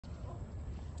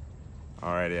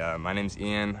Alrighty, my name's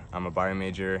Ian. I'm a bio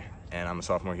major, and I'm a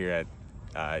sophomore here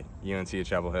at UNC at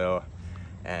Chapel Hill.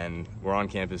 And we're on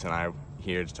campus, and I'm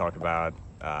here to talk about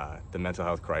the mental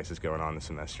health crisis going on this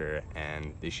semester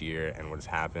and this year and what has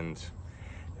happened.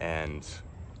 And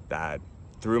that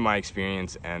through my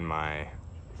experience and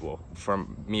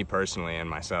from me personally and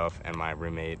myself and my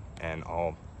roommate and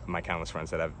all my countless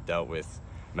friends that have dealt with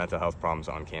mental health problems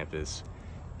on campus,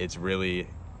 it's really,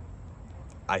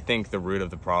 I think the root of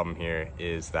the problem here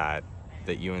is that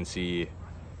the UNC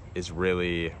is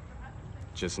really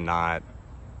just not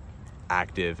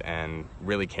active and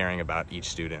really caring about each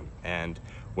student. And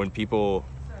when people,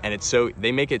 and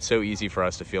they make it so easy for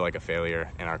us to feel like a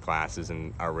failure in our classes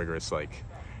and our rigorous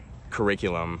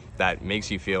curriculum that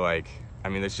makes you feel like,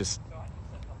 that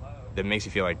makes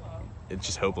you feel like it's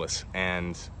just hopeless.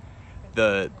 And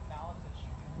the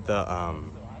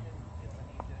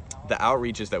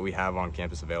outreaches that we have on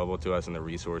campus available to us and the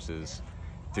resources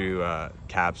through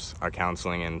CAPS, our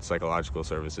counseling and psychological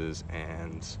services,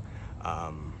 and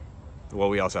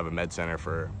we also have a med center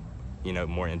for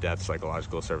more in-depth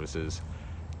psychological services,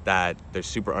 that they're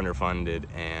super underfunded.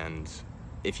 And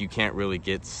if you can't really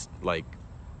get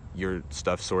your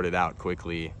stuff sorted out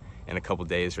quickly in a couple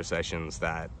days for sessions,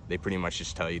 that they pretty much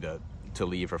just tell you to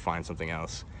leave or find something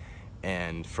else.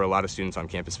 And for a lot of students on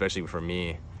campus, especially for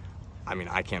me,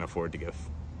 I can't afford to go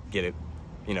get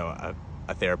a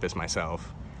therapist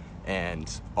myself.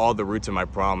 And all the roots of my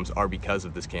problems are because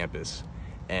of this campus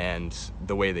and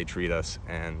the way they treat us.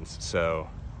 And so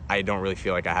I don't really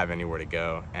feel like I have anywhere to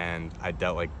go. And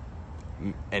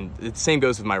and the same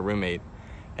goes with my roommate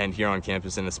and here on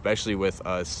campus, and especially with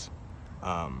us,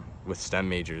 with STEM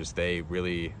majors, they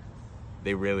really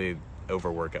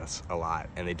overwork us a lot,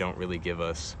 and they don't really give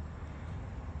us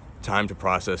time to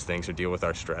process things or deal with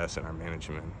our stress and our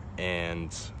management.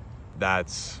 And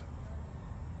that's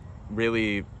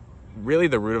really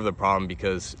the root of the problem,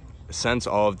 because since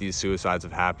all of these suicides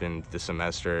have happened this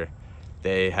semester,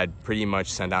 they had pretty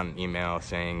much sent out an email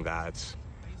saying that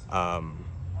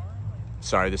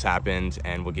sorry this happened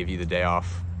and we'll give you the day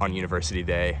off on university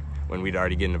day, when we'd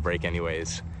already gotten a break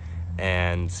anyways.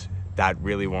 And that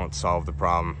really won't solve the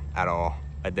problem at all.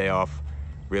 A day off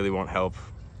really won't help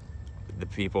the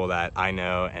people that I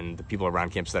know and the people around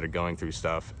campus that are going through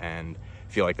stuff and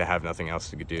feel like they have nothing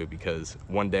else to do, because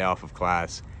one day off of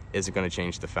class isn't going to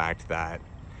change the fact that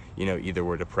either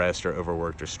we're depressed or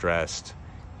overworked or stressed,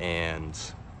 and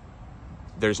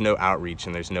there's no outreach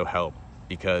and there's no help,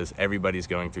 because everybody's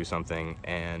going through something,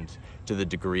 and to the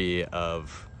degree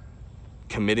of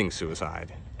committing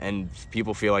suicide, and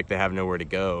people feel like they have nowhere to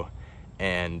go.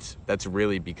 And that's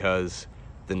really because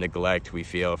the neglect we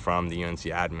feel from the UNC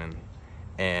admin.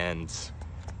 And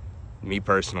me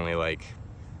personally,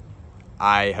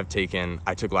 I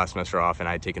took last semester off, and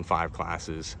I had taken 5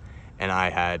 classes, and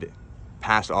I had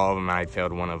passed all of them and I had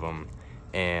failed one of them.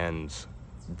 And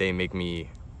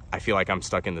I feel like I'm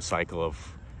stuck in the cycle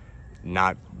of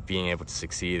not being able to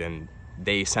succeed. And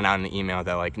they sent out an email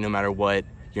that no matter what,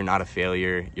 you're not a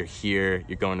failure, you're here,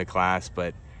 you're going to class,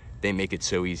 but they make it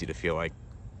so easy to feel like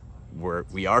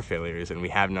we are failures and we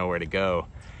have nowhere to go.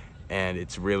 And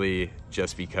it's really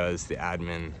just because the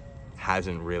admin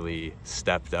hasn't really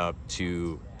stepped up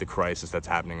to the crisis that's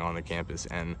happening on the campus.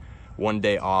 And one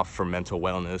day off for mental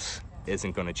wellness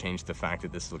isn't going to change the fact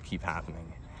that this will keep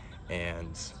happening.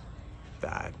 And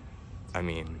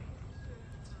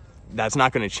that's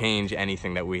not going to change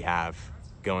anything that we have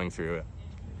going through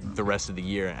the rest of the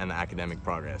year and the academic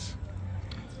progress.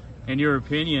 In your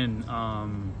opinion,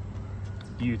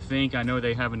 do you think, I know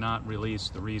they have not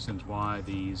released the reasons why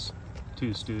these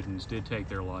 2 students did take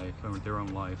their life, or their own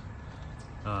life.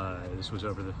 This was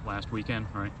over the last weekend,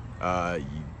 right?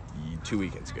 2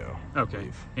 weekends ago. Okay.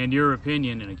 In your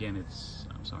opinion, and again,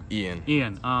 I'm sorry.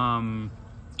 Ian,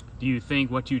 do you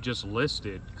think what you just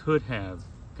listed could have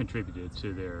contributed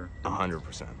to their...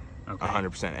 100%. Okay.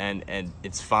 100%. And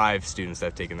it's 5 students that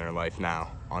have taken their life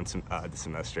now on the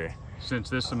semester.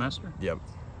 Since this semester? Yep.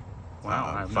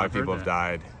 Wow. 5 people have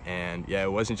died. And yeah,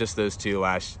 it wasn't just those 2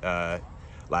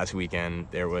 last weekend.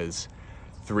 There was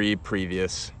 3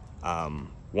 previous,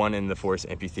 one in the Forest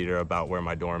Amphitheater about where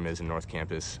my dorm is in North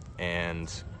Campus.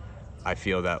 And I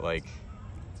feel that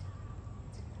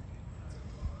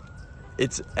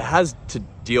it has to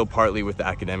deal partly with the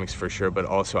academics for sure, but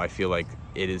also I feel like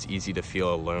it is easy to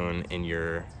feel alone in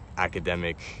your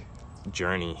academic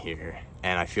journey here.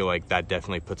 And I feel like that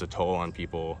definitely puts a toll on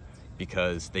people,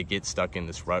 because they get stuck in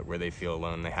this rut where they feel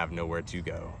alone, they have nowhere to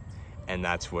go. And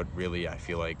that's what really I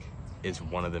feel like is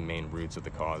one of the main roots of the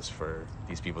cause for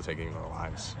these people taking their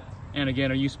lives. And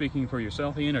again, are you speaking for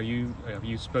yourself, Ian? Have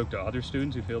you spoke to other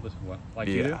students who feel this like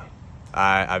you do?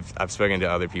 I've spoken to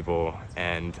other people,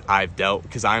 and I've dealt,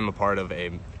 because I'm a part of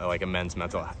a men's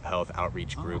mental health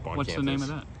outreach group on What's campus. What's the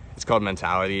name of that? It's called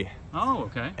Mentality. Oh,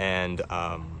 okay. And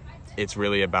it's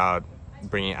really about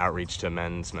bringing outreach to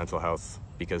men's mental health,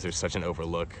 because there's such an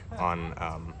overlook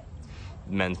on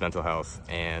men's mental health,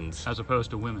 and as opposed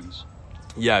to women's.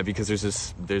 Yeah, because there's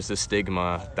this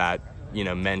stigma that, you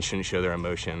know, men shouldn't show their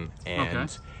emotion,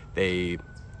 and they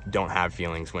don't have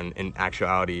feelings, when in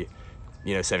actuality,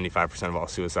 you know, 75% of all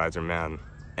suicides are men.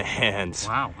 And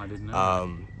wow, I didn't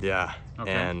know that. Yeah.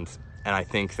 Okay. And I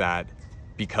think that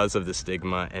because of the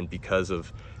stigma, and because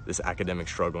of this academic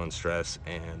struggle and stress,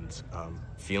 and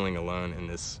feeling alone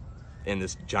in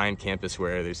this giant campus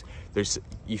where there's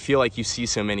you feel like you see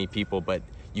so many people, but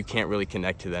you can't really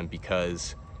connect to them,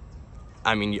 because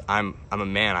I mean, I'm a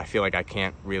man. I feel like I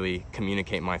can't really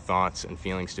communicate my thoughts and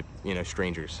feelings to, you know,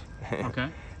 strangers. Okay.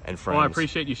 And friends. Well, I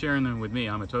appreciate you sharing them with me.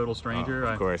 I'm a total stranger.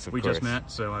 Of course. We just met,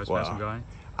 so I was passing by.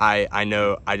 I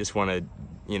know. I just want to,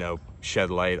 you know, shed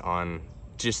light on,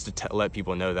 just to let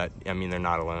people know that, I mean, they're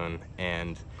not alone,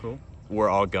 and cool. We're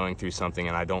all going through something,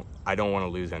 and I don't want to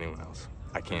lose anyone else.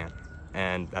 I can't,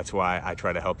 and that's why I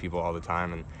try to help people all the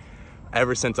time. And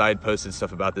ever since I had posted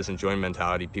stuff about this and joined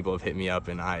Mentality, people have hit me up,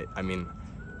 and I mean,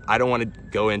 I don't want to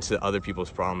go into other people's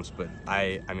problems, but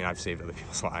I mean, I've saved other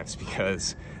people's lives,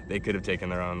 because they could have taken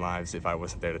their own lives if I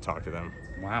wasn't there to talk to them.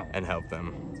 Wow. And help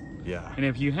them. Yeah. And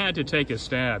if you had to take a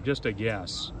stab, just a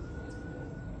guess,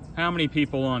 how many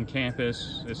people on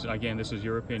campus, this is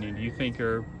your opinion, do you think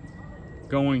are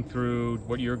going through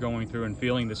what you're going through and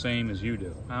feeling the same as you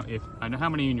do? How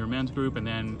many in your men's group, and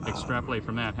then extrapolate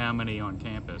from that, how many on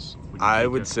campus? I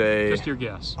would say, just your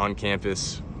guess. On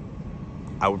campus,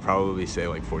 I would probably say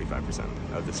like 45%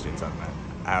 of the students I've met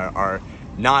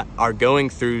are going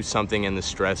through something in the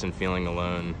stress and feeling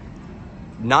alone.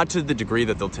 Not to the degree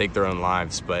that they'll take their own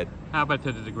lives, but how about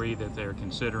to the degree that they're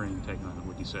considering taking on?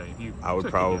 Would you say? I would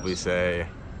probably say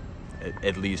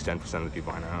at least 10% of the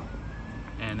people I know.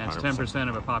 And that's 10%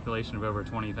 of a population of over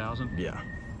 20,000? Yeah,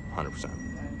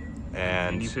 100%.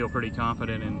 And you feel pretty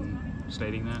confident in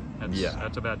stating that?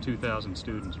 That's about 2,000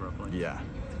 students, roughly. Yeah.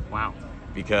 Wow.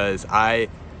 Because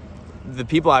the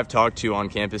people I've talked to on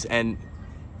campus, and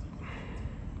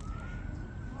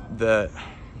the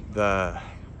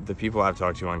people I've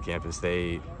talked to on campus,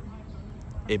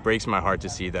 it breaks my heart to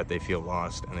see that they feel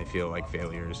lost and they feel like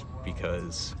failures,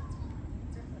 because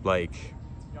like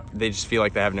they just feel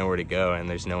like they have nowhere to go and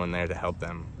there's no one there to help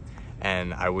them.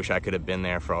 And I wish I could have been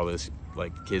there for all those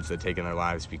like kids that taken their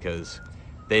lives, because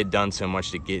they had done so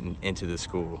much to get into the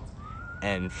school,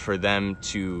 and for them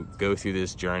to go through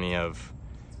this journey of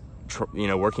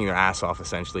working their ass off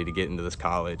essentially to get into this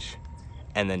college,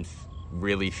 and then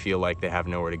really feel like they have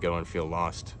nowhere to go and feel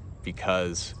lost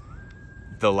because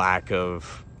the lack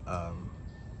of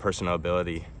personal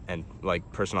ability and like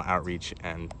personal outreach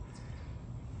and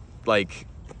like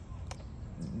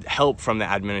help from the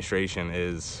administration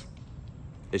is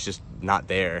just not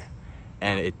there.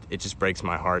 And it just breaks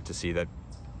my heart to see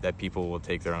that people will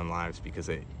take their own lives because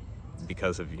of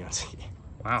UNC.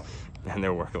 Wow. And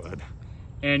their workload.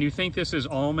 And you think this is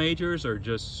all majors, or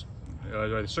just are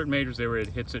there certain majors where it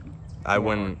hits it? I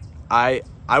wouldn't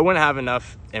have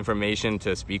enough information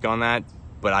to speak on that,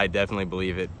 but I definitely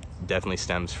believe it definitely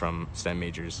stems from STEM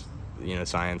majors,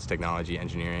 science, technology,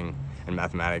 engineering, and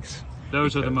mathematics.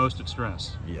 Those are the most at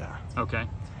stress. Yeah. Okay.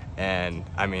 And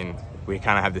I mean, we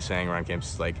kind of have this saying around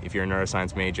campus, like if you're a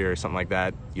neuroscience major or something like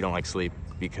that, you don't like sleep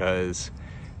because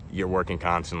you're working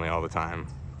constantly all the time.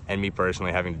 And me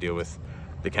personally, having to deal with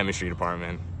the chemistry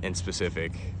department in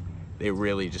specific, they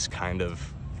really just kind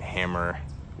of hammer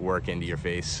work into your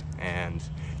face and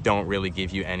don't really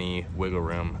give you any wiggle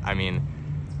room. I mean,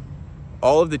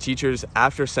 all of the teachers,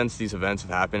 since these events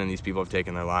have happened and these people have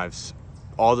taken their lives,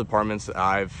 all the departments that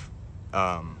I've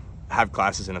have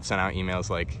classes and have sent out emails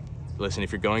like, listen,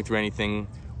 if you're going through anything,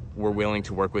 we're willing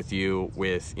to work with you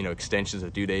with, extensions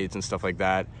of due dates and stuff like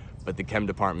that. But the chem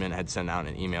department had sent out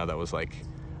an email that was like,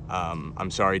 I'm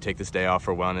sorry to take this day off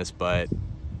for wellness, but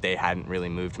they hadn't really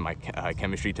moved my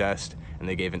chemistry test, and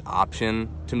they gave an option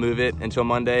to move it until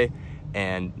Monday,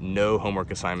 and no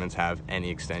homework assignments have any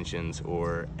extensions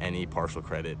or any partial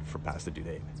credit for past the due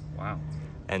date. Wow.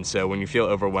 And so when you feel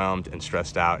overwhelmed and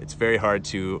stressed out, it's very hard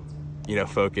to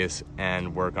focus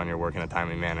and work on your work in a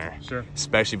timely manner. Sure.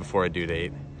 Especially before a due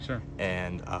date. Sure.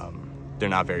 And they're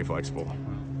not very flexible.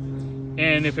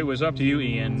 And if it was up to you,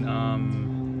 Ian,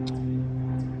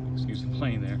 excuse the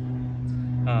plane there.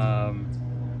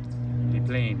 The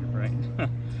plane, right?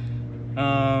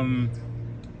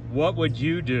 what would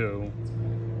you do,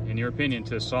 in your opinion,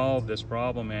 to solve this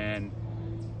problem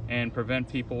and prevent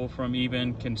people from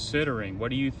even considering? What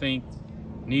do you think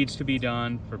needs to be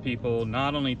done for people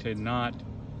not only to not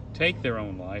take their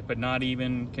own life, but not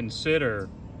even consider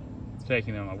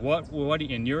taking their own life? What,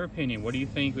 in your opinion, what do you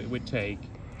think it would take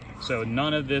so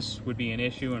none of this would be an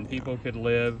issue and people could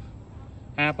live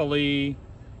happily,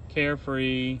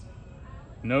 carefree,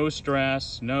 no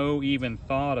stress, no even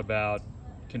thought about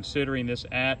considering this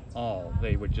at all?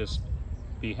 They would just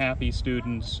be happy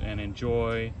students and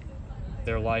enjoy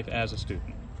their life as a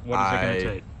student. What is it going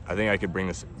to take? I think I could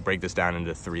break this down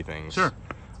into three things. Sure.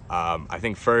 I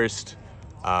think first,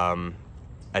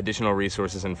 additional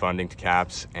resources and funding to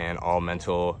CAPS and all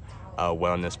mental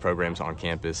wellness programs on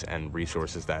campus, and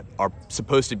resources that are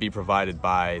supposed to be provided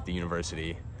by the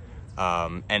university,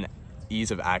 and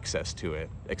ease of access to it.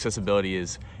 Accessibility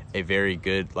is a very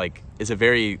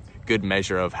good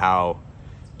measure of how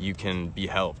you can be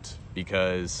helped,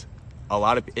 because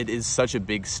it is such a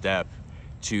big step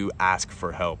to ask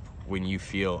for help when you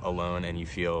feel alone and you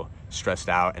feel stressed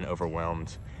out and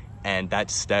overwhelmed. And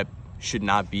that step should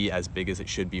not be as big as it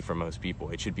should be for most people.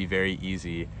 It should be very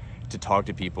easy to talk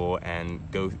to people and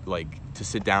to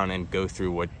sit down and go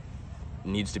through what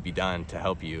needs to be done to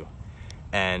help you.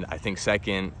 And I think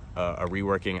second, a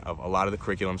reworking of a lot of the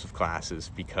curriculums of classes,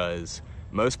 because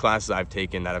most classes I've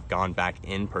taken that have gone back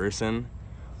in person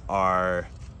are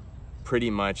pretty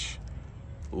much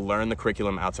learn the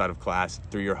curriculum outside of class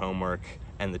through your homework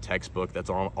and the textbook. That's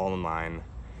all online.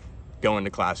 Go into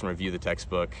class and review the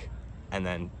textbook, and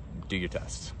then do your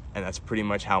tests. And that's pretty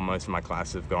much how most of my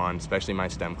classes have gone, especially my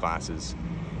STEM classes.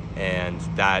 And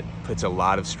that puts a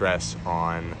lot of stress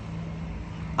on,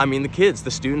 the kids,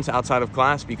 the students outside of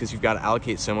class, because you've got to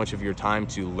allocate so much of your time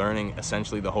to learning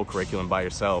essentially the whole curriculum by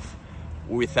yourself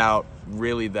without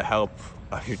really the help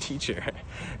of your teacher.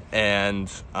 And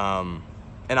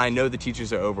I know the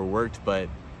teachers are overworked, but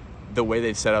the way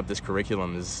they've set up this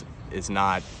curriculum is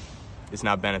not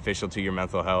beneficial to your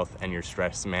mental health and your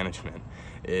stress management.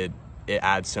 It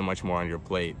adds so much more on your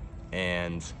plate.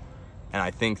 And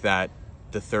I think that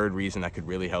the third reason that could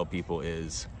really help people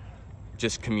is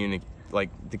just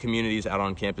the communities out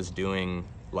on campus doing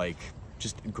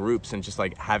just groups and just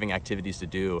having activities to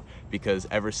do, because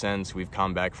ever since we've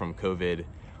come back from COVID,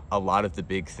 a lot of the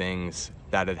big things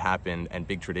that had happened and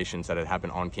big traditions that had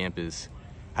happened on campus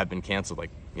have been canceled,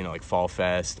 like Fall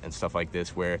Fest and stuff like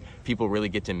this, where people really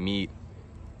get to meet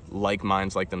like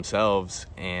minds like themselves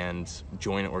and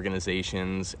join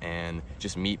organizations and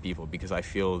just meet people. Because I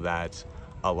feel that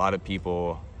a lot of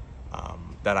people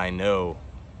that I know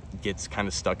gets kind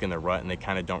of stuck in their rut and they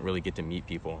kind of don't really get to meet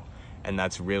people, and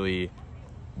that's really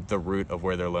the root of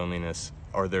where their loneliness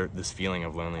or this feeling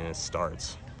of loneliness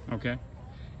starts. Okay.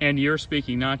 And you're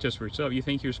speaking not just for yourself. You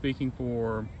think you're speaking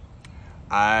for,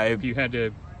 if you had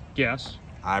to guess?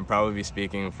 I'd probably be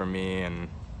speaking for me and,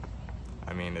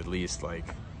 at least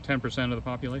 10% of the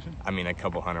population? A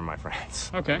couple hundred of my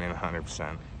friends. Okay.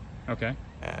 100%. Okay.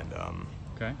 And,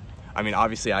 okay.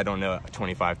 Obviously I don't know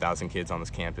 25,000 kids on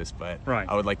this campus, but right.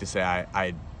 I would like to say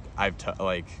I've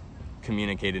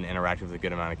communicated and interacted with a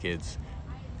good amount of kids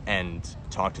and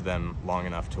talked to them long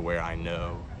enough to where I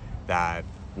know that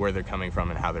where they're coming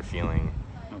from and how they're feeling.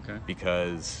 Okay.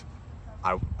 Because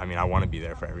I want to be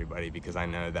there for everybody, because I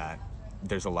know that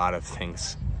there's a lot of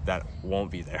things that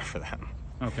won't be there for them.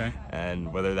 Okay.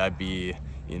 And whether that be,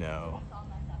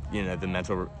 the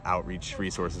mental outreach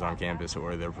resources on campus,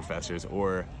 or their professors,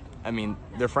 or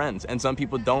their friends. And some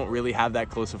people don't really have that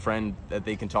close a friend that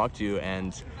they can talk to,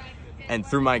 and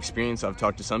through my experience, I've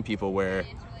talked to some people where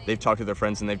they've talked to their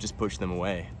friends and they've just pushed them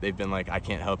away. They've been like, I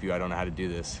can't help you, I don't know how to do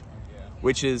this.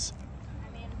 Which is,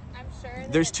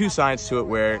 there's two sides to it,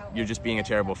 where you're just being a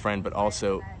terrible friend, but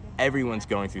also everyone's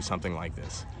going through something like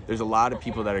this. There's a lot of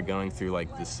people that are going through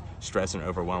this stress and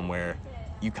overwhelm, where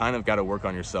you kind of got to work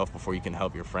on yourself before you can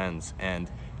help your friends, and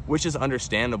which is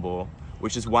understandable,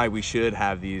 which is why we should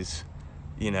have these,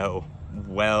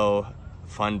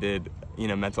 well-funded,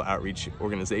 mental outreach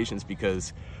organizations.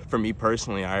 Because for me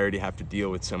personally, I already have to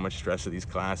deal with so much stress of these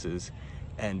classes,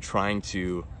 and trying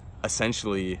to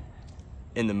essentially,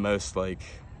 in the most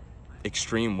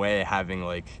extreme way, having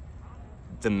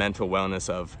the mental wellness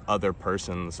of other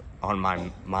persons on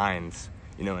my mind,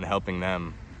 and helping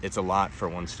them. It's a lot for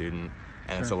one student,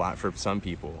 and sure. It's a lot for some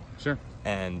people. Sure.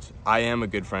 And I am a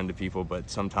good friend to people, but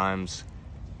sometimes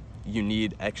you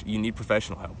need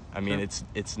professional help. Sure.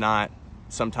 It's not,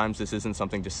 sometimes this isn't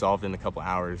something just solved in a couple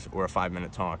hours or a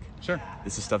 5-minute talk. Sure.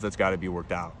 This is stuff that's got to be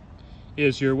worked out.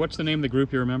 What's the name of the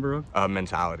group you're a member of?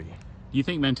 Mentality. Do you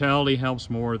think Mentality helps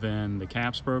more than the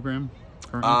CAPS program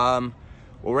currently?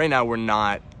 Well, right now we're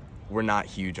not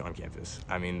huge on campus.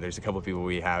 I mean, there's a couple of people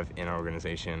we have in our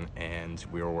organization, and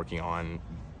we were working on,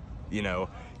 you know,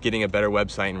 getting a better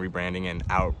website and rebranding and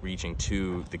outreaching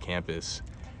to the campus.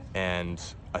 And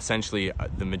essentially,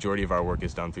 the majority of our work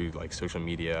is done through like social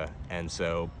media. And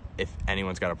so if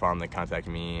anyone's got a problem, they contact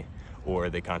me, or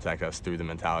they contact us through the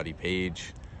Mentality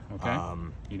page. Okay.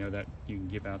 You know that you can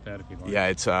give out that if you like. Yeah,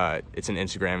 it's an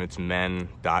Instagram. It's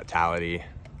men.tality,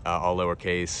 all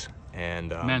lowercase, and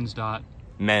men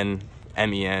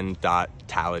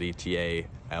men.tality,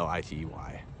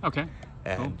 T-A-L-I-T-Y. Okay.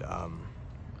 And cool.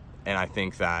 And I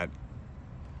think that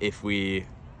if we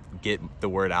get the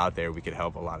word out there, we could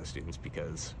help a lot of students,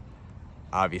 because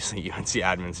obviously UNC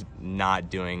admin's not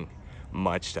doing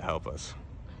much to help us.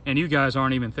 And you guys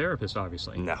aren't even therapists,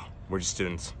 obviously. No, we're just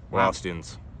students. We're Wow. all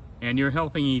students. And you're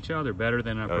helping each other better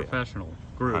than a professional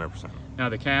group. 100%. Now,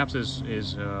 the CAPS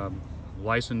is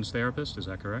licensed therapist, is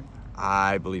that correct?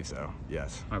 I believe so,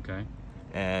 yes. Okay.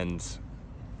 And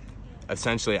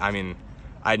essentially, I mean,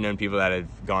 I'd known people that had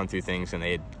gone through things, and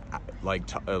they had like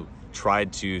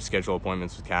tried to schedule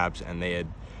appointments with CAPS, and they had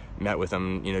met with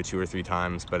them, you know, 2 or 3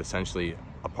 times. But essentially,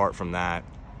 apart from that,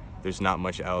 there's not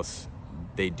much else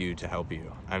they do to help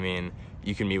you. I mean,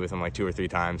 you can meet with them like 2 or 3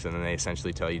 times, and then they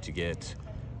essentially tell you to get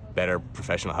better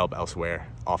professional help elsewhere,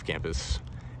 off campus,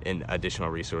 in additional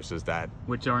resources that...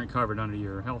 Which aren't covered under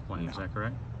your health plan, No. is that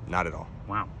correct? Not at all.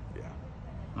 Wow.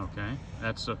 Yeah. Okay.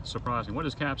 That's surprising. What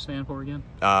does CAPS stand for again?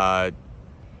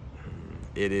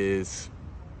 It is...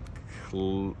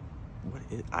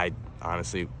 I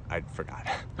honestly forgot.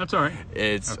 That's all right.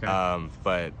 It's okay.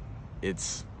 But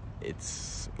it's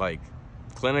like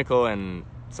clinical and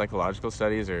psychological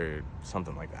studies or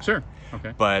something like that. Sure.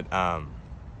 Okay. But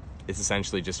it's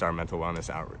essentially just our mental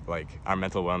wellness our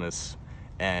mental wellness,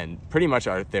 and pretty much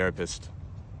our therapist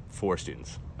for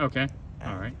students. Okay.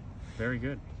 All right. Very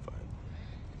good.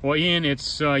 Well, Ian,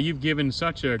 it's you've given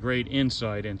such a great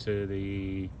insight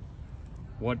into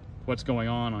what's going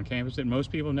on campus that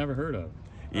most people have never heard of.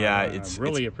 Yeah, I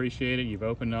really appreciate it. You've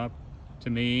opened up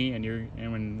to me, and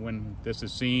when this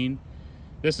is seen,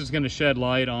 this is going to shed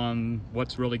light on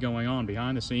what's really going on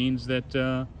behind the scenes that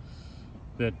the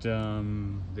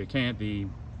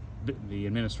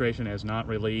administration has not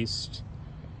released.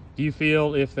 Do you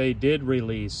feel if they did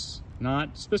release,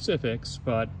 not specifics,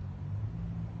 but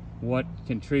what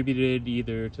contributed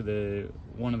either to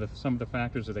some of the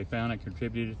factors that they found that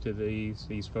contributed to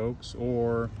these folks,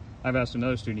 or I've asked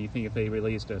another student, you think if they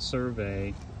released a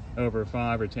survey over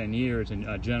 5 or 10 years in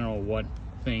general, what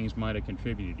things might have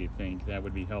contributed? Do you think that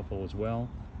would be helpful as well,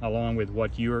 along with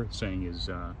what you're saying is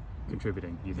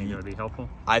contributing? Do you think that would be helpful?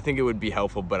 I think it would be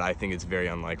helpful, but I think it's very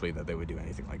unlikely that they would do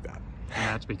anything like that. And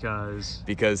that's because?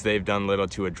 Because they've done little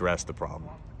to address the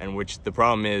problem, and which the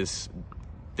problem is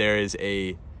there is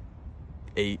a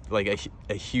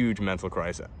huge mental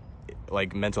crisis,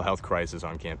 like mental health crisis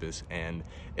on campus, and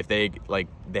if they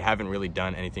haven't really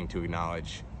done anything to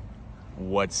acknowledge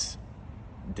what's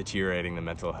deteriorating the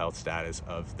mental health status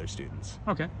of their students.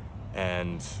 Okay.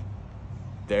 And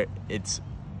it's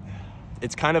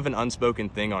kind of an unspoken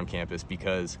thing on campus,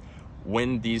 because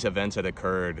when these events had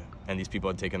occurred and these people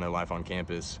had taken their life on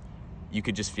campus, you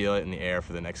could just feel it in the air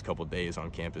for the next couple of days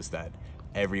on campus that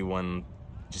everyone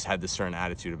just had this certain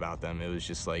attitude about them. It was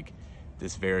just like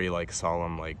this very like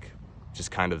solemn, like just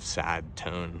kind of sad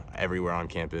tone everywhere on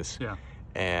campus. Yeah.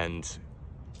 And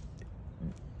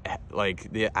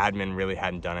like the admin really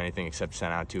hadn't done anything except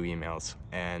send out 2 emails,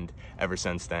 and ever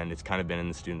since then it's kind of been in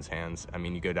the students' hands. I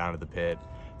mean, you go down to the pit,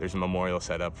 there's a memorial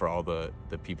set up for all the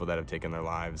people that have taken their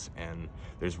lives, and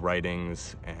there's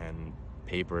writings and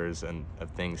papers and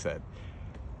of things that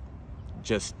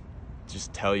just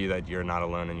tell you that you're not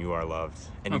alone and you are loved.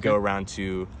 And you go around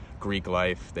to Greek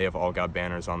Life, they have all got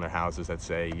banners on their houses that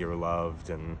say you're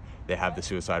loved, and they have the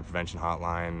suicide prevention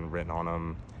hotline written on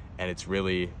them. And it's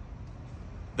really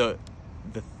the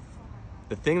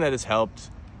thing that has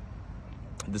helped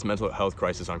this mental health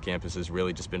crisis on campus has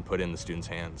really just been put in the students'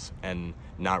 hands, and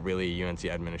not really UNC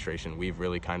administration. We've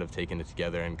really kind of taken it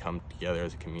together and come together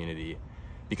as a community,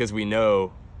 because we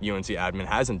know UNC admin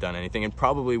hasn't done anything and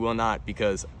probably will not,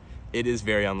 because it is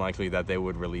very unlikely that they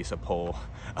would release a poll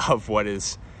of what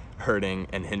is hurting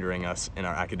and hindering us in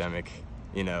our academic,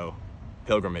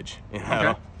 pilgrimage.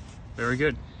 Okay. Very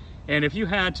good. And if you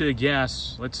had to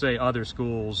guess, let's say other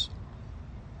schools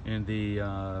in the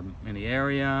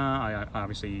area,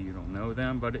 obviously you don't know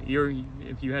them, but if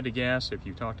you had to guess, if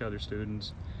you talk to other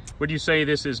students, would you say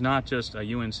this is not just a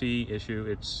UNC issue?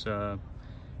 It's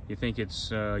you think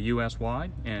it's U.S.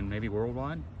 wide and maybe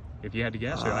worldwide? If you had to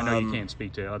guess, I know you can't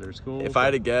speak to other schools. If I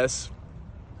had to guess,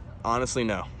 honestly,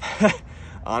 no.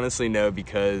 Honestly, no,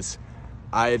 because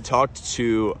I had talked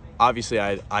to, obviously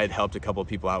I had helped a couple of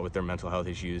people out with their mental health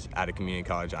issues at a community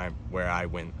college where I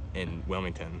went in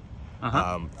Wilmington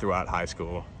throughout high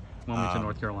school. Wilmington,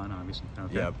 North Carolina, obviously.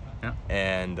 Okay. Yep. Yeah.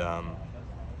 And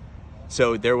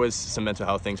so there was some mental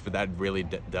health things, but that really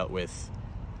dealt with,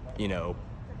 you know,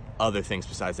 other things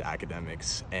besides the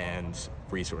academics and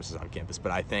resources on campus.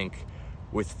 But I think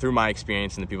through my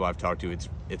experience and the people I've talked to,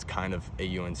 it's kind of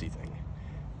a UNC thing.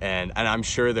 And I'm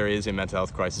sure there is a mental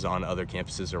health crisis on other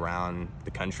campuses around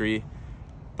the country,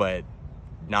 but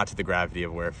not to the gravity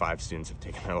of where 5 students have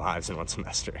taken their lives in one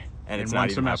semester. And it's not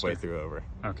even halfway through over.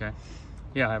 Okay.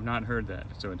 Yeah, I have not heard that.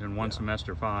 So in one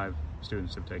semester, 5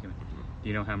 students have taken it. Do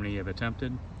you know how many have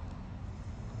attempted?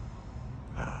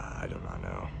 I do not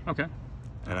know. Okay.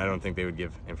 And I don't think they would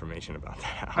give information about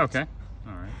that. Okay.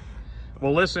 All right.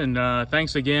 Well, listen,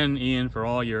 thanks again, Ian, for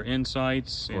all your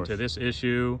insights into this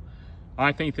issue.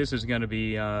 I think this is going to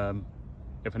be,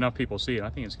 if enough people see it, I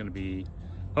think it's going to be,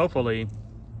 hopefully,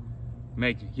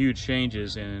 make huge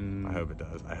changes in... I hope it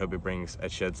does. I hope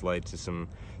it sheds light to some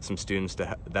students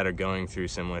that are going through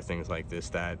similar things like this,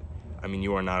 that, I mean,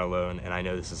 you are not alone, and I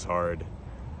know this is hard,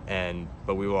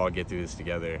 but we will all get through this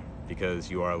together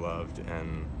because you are loved,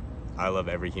 and I love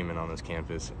every human on this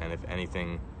campus, and if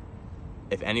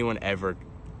anyone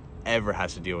ever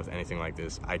has to deal with anything like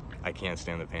this, I can't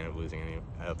stand the pain of losing any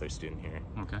other student here.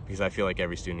 Okay. Because I feel like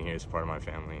every student here is part of my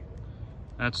family.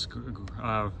 That's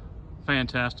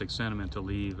fantastic sentiment to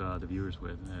leave the viewers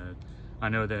with. I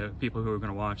know that people who are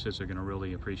going to watch this are going to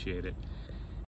really appreciate it.